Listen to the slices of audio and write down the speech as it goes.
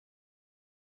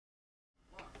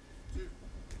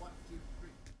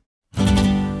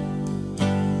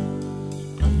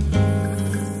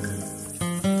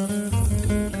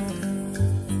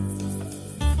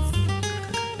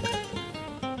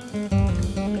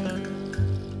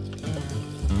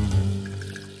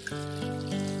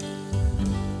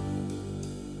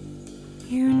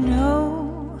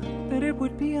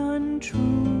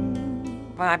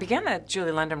Well, I began the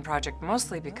Julie London project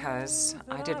mostly because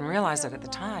I didn't realize it at the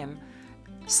time.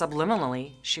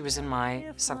 Subliminally, she was in my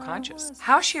subconscious.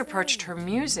 How she approached her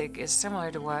music is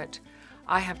similar to what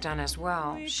I have done as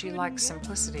well. She likes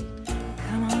simplicity.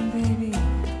 Come on, baby,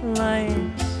 light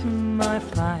my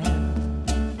fire.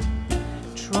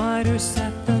 Try to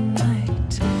set the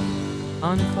night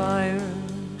on fire.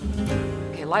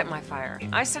 Okay, light my fire.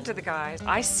 I said to the guys,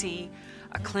 I see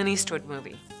a Clint Eastwood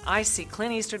movie. I see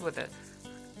Clint Eastwood with a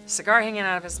cigar hanging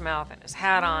out of his mouth and his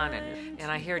hat on, and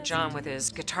I hear John with his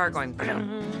guitar going,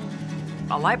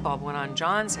 a light bulb went on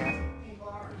John's head.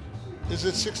 Is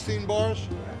it 16 bars?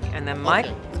 And then Mike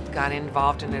got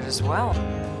involved in it as well.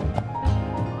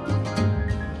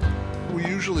 We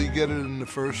usually get it in the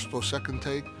first or second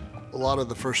take. A lot of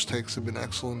the first takes have been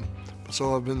excellent, but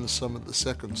so have been some of the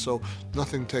second, so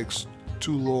nothing takes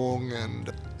too long,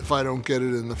 and if I don't get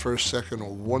it in the first, second,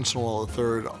 or once in a while the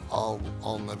third,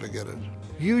 I'll never get it.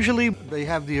 Usually they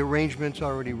have the arrangements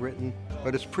already written,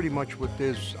 but it's pretty much what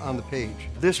is on the page.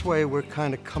 This way we're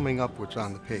kind of coming up what's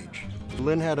on the page.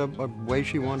 Lyn had a way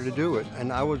she wanted to do it,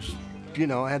 and I was, you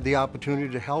know, I had the opportunity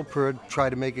to help her try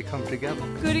to make it come together.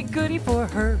 Goody, goody for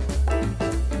her.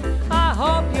 I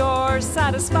hope you're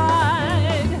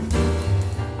satisfied.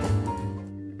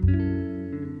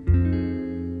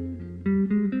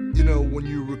 You know, when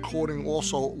you're recording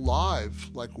also live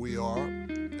like we are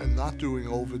and not doing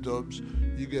overdubs,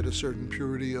 you get a certain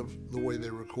purity of the way they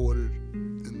recorded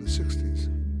in the 60s.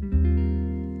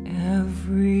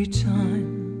 Every time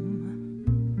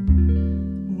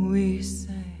we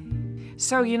say.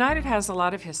 So United has a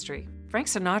lot of history. Frank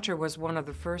Sinatra was one of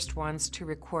the first ones to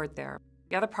record there.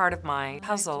 The other part of my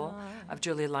puzzle of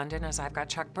Julie London is I've got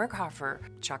Chuck Berghofer.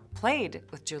 Chuck played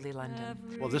with Julie London.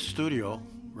 Well, this studio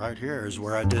right here is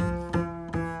where I did.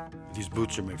 These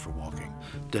boots are made for walking.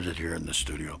 Did it here in the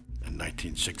studio in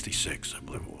 1966, I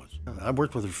believe it was. I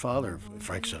worked with her father,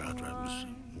 Frank Sinatra. It was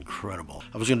incredible.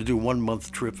 I was going to do a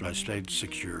 1-month trip, and I stayed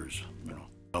 6 years. You know,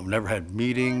 I've never had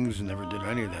meetings, never did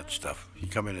any of that stuff.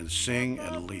 He'd come in and sing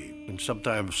and leave. And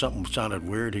sometimes something sounded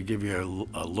weird, he'd give you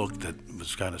a look that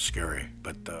was kind of scary,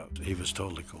 but he was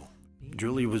totally cool.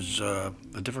 Julie was a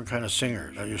different kind of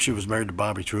singer. She was married to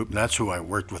Bobby Troup, and that's who I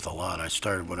worked with a lot. I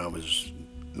started when I was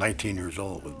 19 years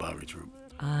old with Bobby Troup.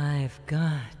 I've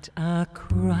got a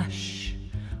crush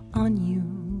on you,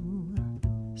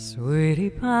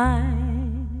 sweetie pie.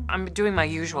 I'm doing my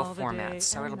usual formats,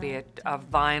 so it'll be a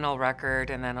vinyl record,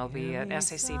 and then it'll be an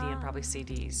SACD and probably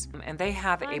CDs. And they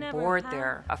have a board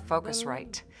there, a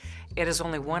Focusrite. It is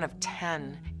only one of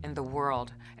 10 in the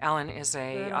world. Alan is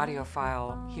a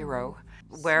audiophile hero.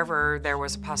 Wherever there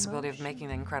was a possibility of making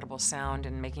the incredible sound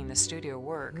and making the studio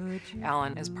work,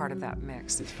 Alan is part of that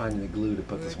mix. It's finding the glue to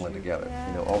put this one together.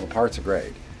 You know, all the parts are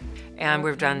great. And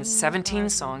we've done 17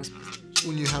 songs.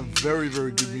 When you have very,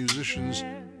 very good musicians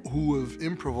who have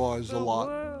improvised a lot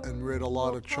and read a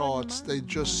lot of charts, they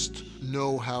just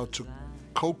know how to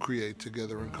co-create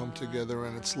together and come together,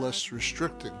 and it's less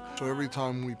restricting. So every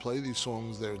time we play these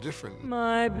songs, they're different.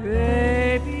 My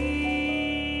baby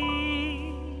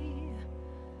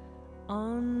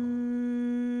on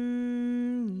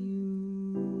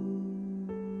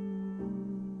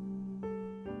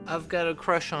you. I've got a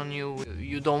crush on you.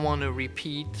 You don't want to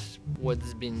repeat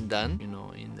what's been done, you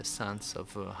know, in the sense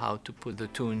of how to put the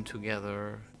tune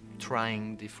together,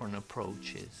 trying different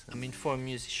approaches. I mean, for a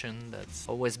musician, that's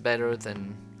always better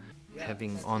than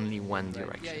having only one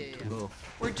direction to go.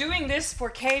 We're doing this for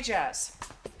K-Jazz.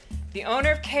 The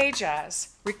owner of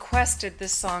K-Jazz requested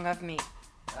this song of me.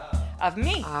 Of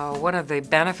me. One of the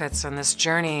benefits on this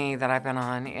journey that I've been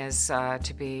on is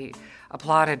to be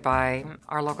applauded by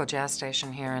our local jazz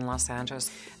station here in Los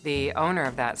Angeles. The owner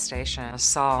of that station,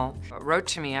 Saul, wrote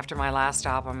to me after my last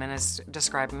album and has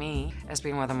described me as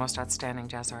being one of the most outstanding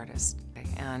jazz artists.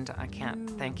 And I can't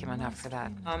thank him enough for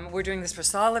that. We're doing this for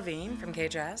Saul Levine from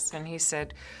K-Jazz, and he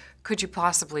said, could you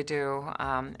possibly do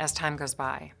As Time Goes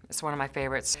By? It's one of my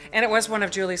favorites. And it was one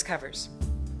of Julie's covers.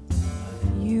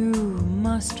 You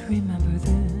must remember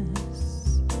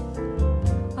this.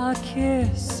 A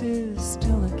kiss is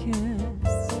still a kiss.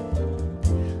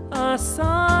 A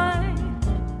sigh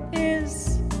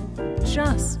is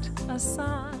just a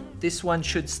sigh. This one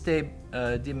should stay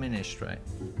diminished, right?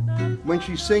 When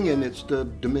she's singing, it's the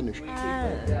diminished.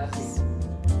 As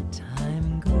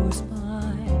time goes by.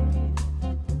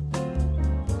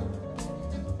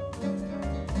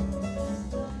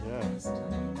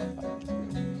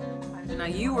 Now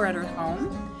you were at her home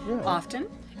often,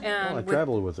 And I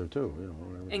traveled with her too. You know.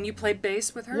 And you played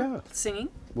bass with her? Yeah. Singing?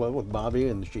 Well, with Bobby,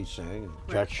 and she sang. And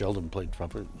Right. Jack Sheldon played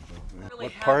trumpet. Really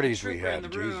What had parties the we trooper in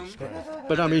had, the room. Jesus Christ.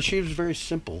 But I mean, she was very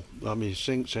simple. I mean,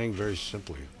 sang very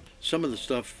simply. Some of the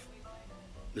stuff,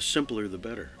 the simpler the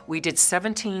better. We did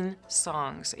 17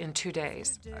 songs in 2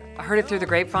 days. I heard it through the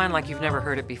grapevine like you've never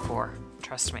heard it before.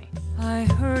 Trust me. I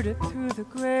heard it through the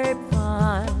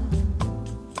grapevine.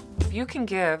 If you can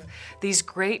give these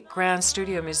great grand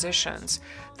studio musicians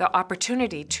the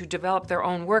opportunity to develop their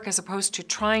own work as opposed to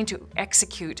trying to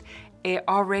execute a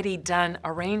already done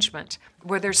arrangement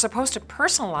where they're supposed to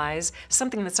personalize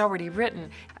something that's already written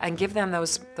and give them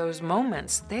those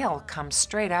moments, they'll come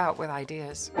straight out with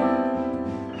ideas.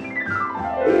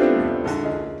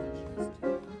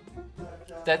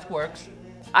 That works.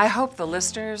 I hope the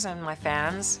listeners and my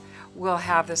fans will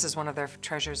have this as one of their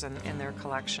treasures in their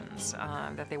collections,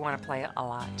 that they want to play a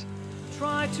lot.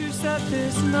 Try to set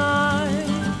this night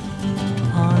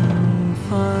on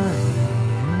fire.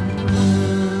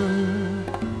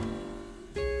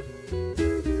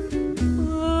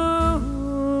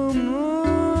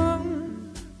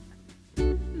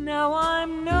 Now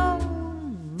I'm no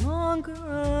longer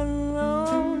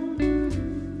alone,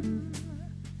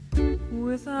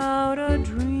 without a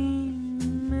dream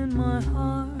in my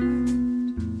heart,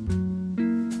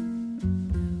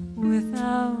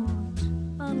 without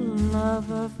a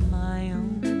love of my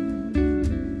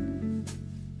own,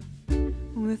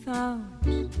 without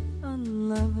a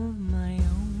love of my own.